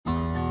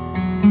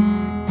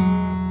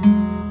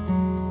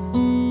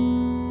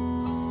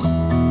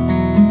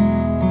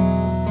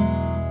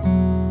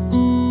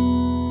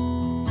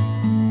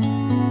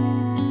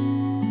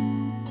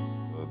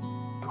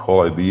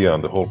whole idea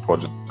and the whole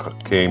project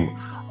came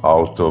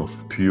out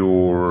of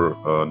pure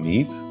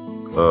need.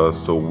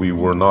 So we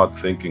were not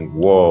thinking,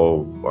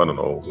 whoa, I don't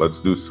know, let's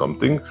do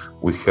something.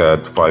 We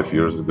had 5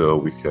 years ago,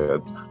 we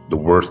had the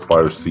worst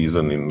fire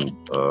season in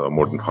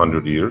more than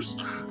 100 years.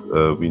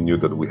 We knew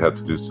that we had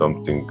to do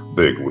something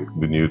big.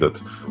 We knew that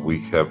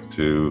we have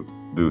to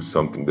do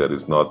something that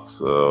is not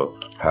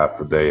half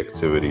a day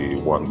activity,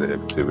 1 day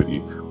activity.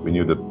 We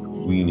knew that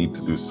we need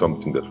to do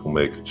something that will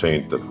make a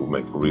change, that will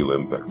make a real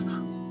impact.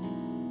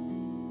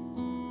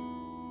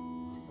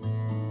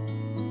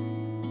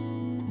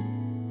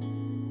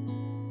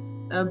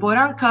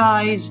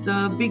 Boranka is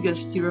the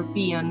biggest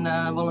European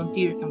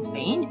volunteer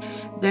campaign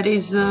that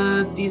is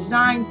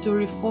designed to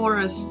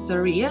reforest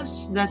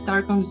areas that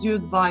are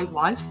consumed by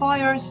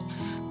wildfires.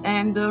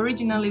 And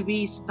originally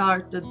we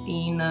started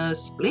in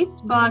Split,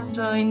 but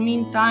in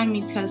meantime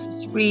it has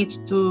spread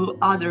to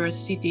other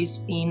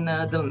cities in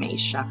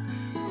Dalmatia.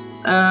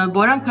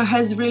 Boranka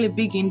has really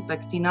big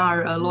impact in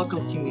our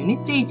local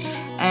community,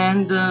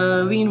 and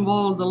we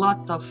involved a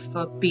lot of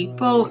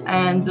people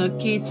and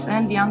kids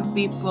and young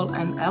people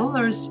and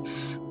elders,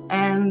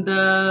 and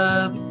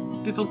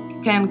people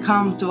can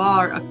come to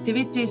our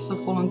activities of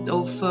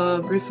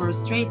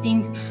reforesting,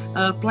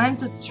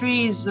 planted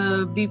trees,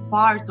 be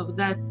part of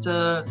that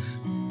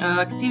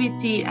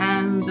activity,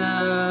 and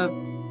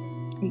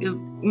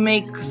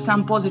make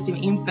some positive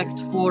impact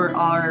for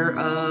our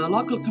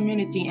local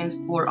community and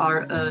for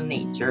our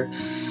nature.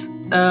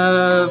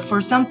 For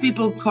some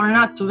people who are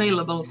not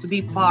available to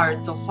be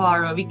part of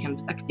our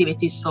weekend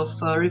activities of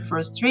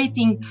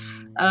reforesting,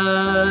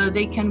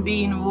 they can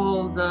be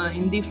involved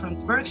in different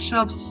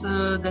workshops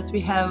that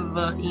we have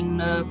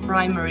in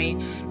primary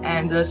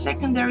and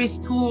secondary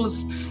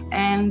schools,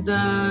 and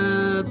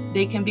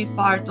they can be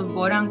part of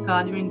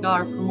Boranka during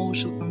our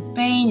promotional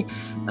campaign,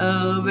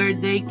 where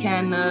they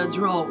can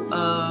draw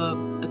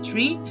a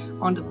tree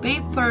on the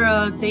paper,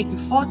 take a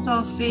photo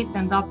of it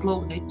and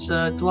upload it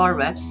to our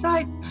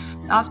website.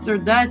 After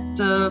that,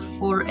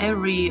 for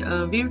every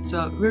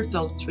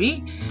virtual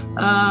tree,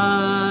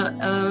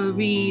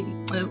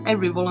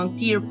 every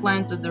volunteer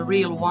planted a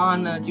real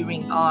one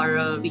during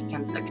our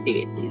weekend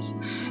activities.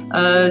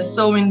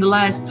 So in the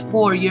last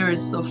 4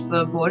 years of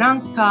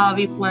Boranka,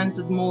 we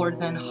planted more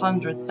than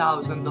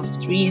 100,000 of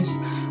trees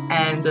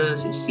and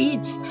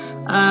seeds.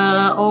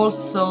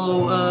 Also,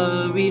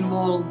 we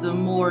involved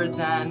more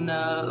than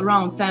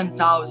around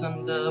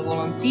 10,000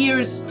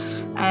 volunteers,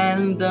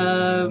 and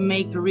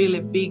make a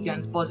really big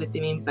and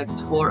positive impact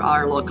for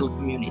our local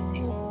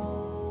community.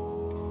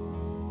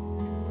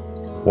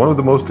 One of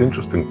the most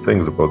interesting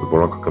things about the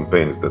Boranka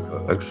campaign is that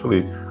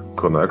actually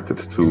connected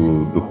to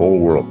the whole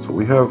world. So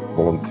we have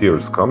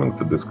volunteers coming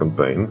to this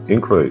campaign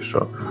in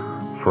Croatia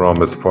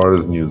from as far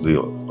as New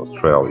Zealand,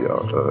 Australia,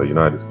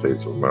 United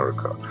States of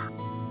America.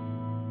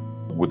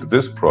 With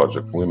this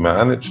project, we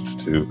managed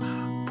to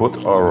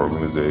put our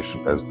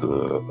organization as the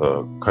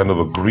kind of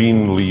a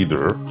green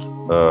leader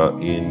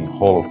in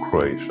whole of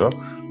Croatia,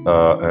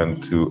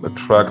 and to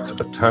attract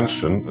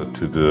attention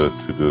to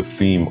the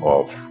theme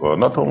of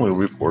not only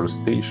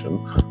reforestation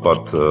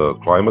but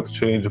climate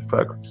change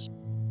effects.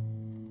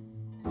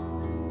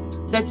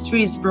 That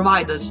trees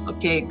provide us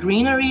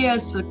green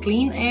areas,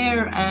 clean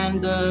air,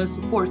 and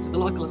support to the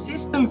local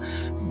system,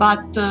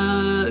 but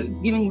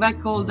giving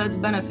back all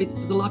that benefits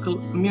to the local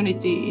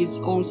community is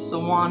also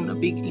one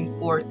big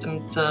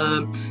important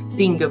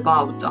thing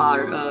about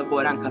our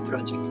Boranka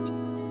project.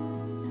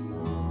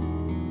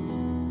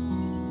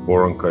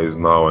 Boranka is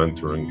now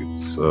entering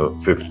its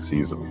 5th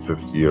season,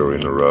 5th year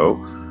in a row,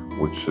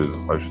 which is,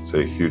 I should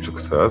say, a huge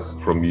success.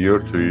 From year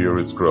to year,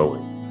 it's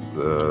growing.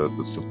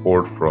 The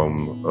support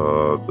from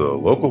the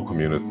local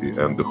community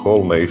and the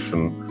whole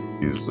nation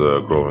is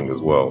growing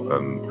as well.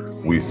 And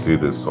we see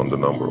this on the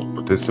number of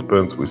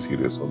participants, we see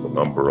this on the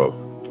number of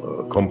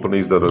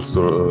companies that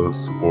are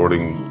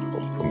supporting,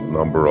 from the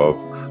number of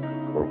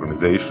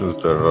organizations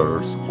that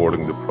are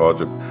supporting the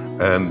project,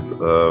 and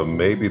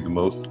maybe the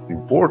most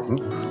important,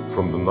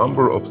 from the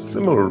number of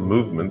similar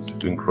movements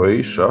in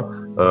Croatia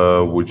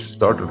which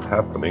started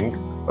happening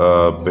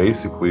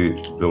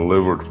basically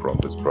delivered from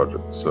this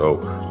project. So,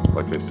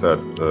 like I said,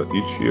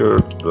 each year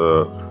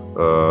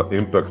the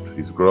impact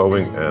is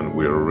growing, and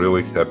we are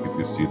really happy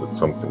to see that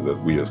something that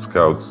we as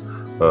Scouts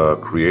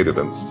created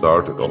and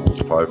started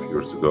almost 5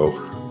 years ago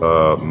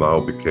now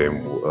became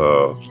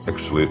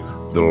actually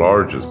the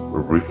largest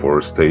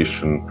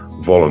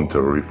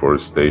voluntary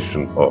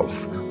reforestation of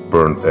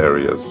burned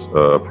areas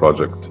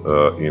project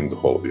in the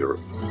whole of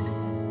Europe.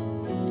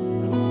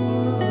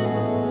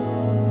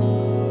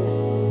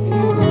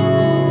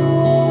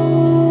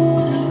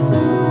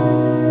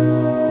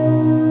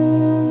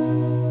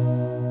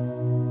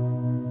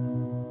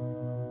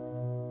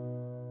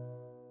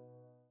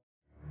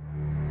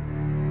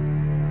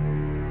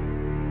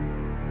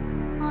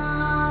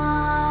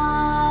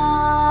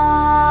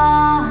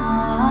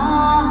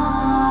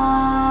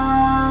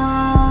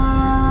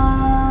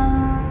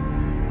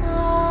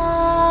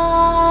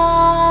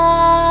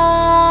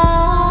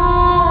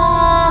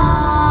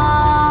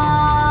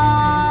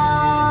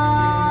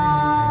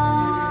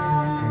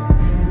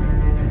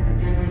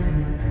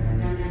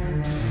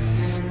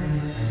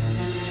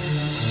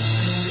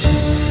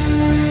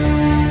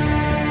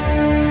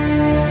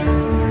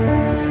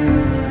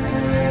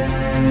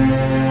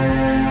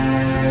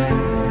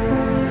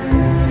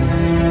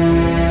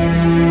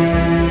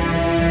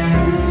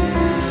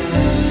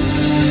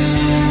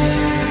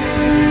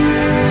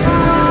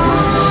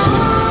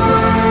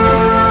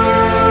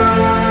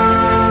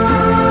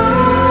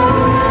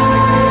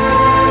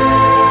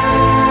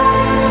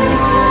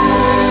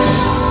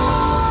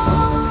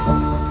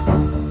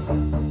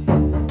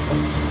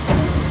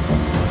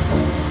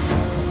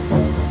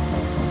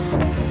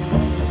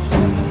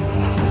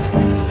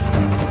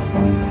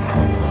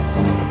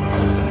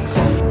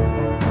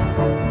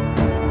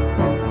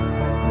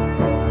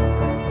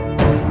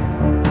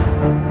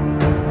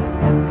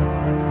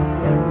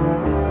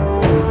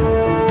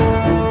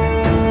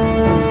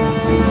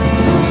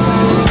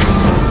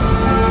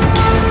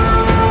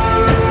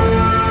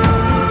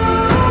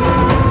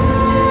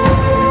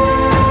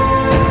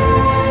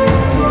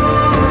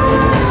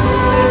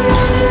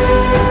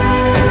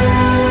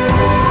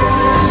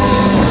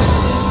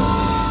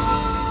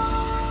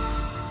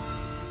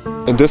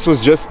 this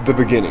was just the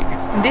beginning.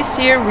 This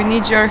year we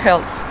need your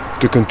help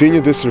To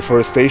continue this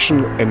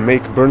reforestation and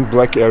make burnt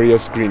black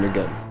areas green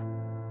again.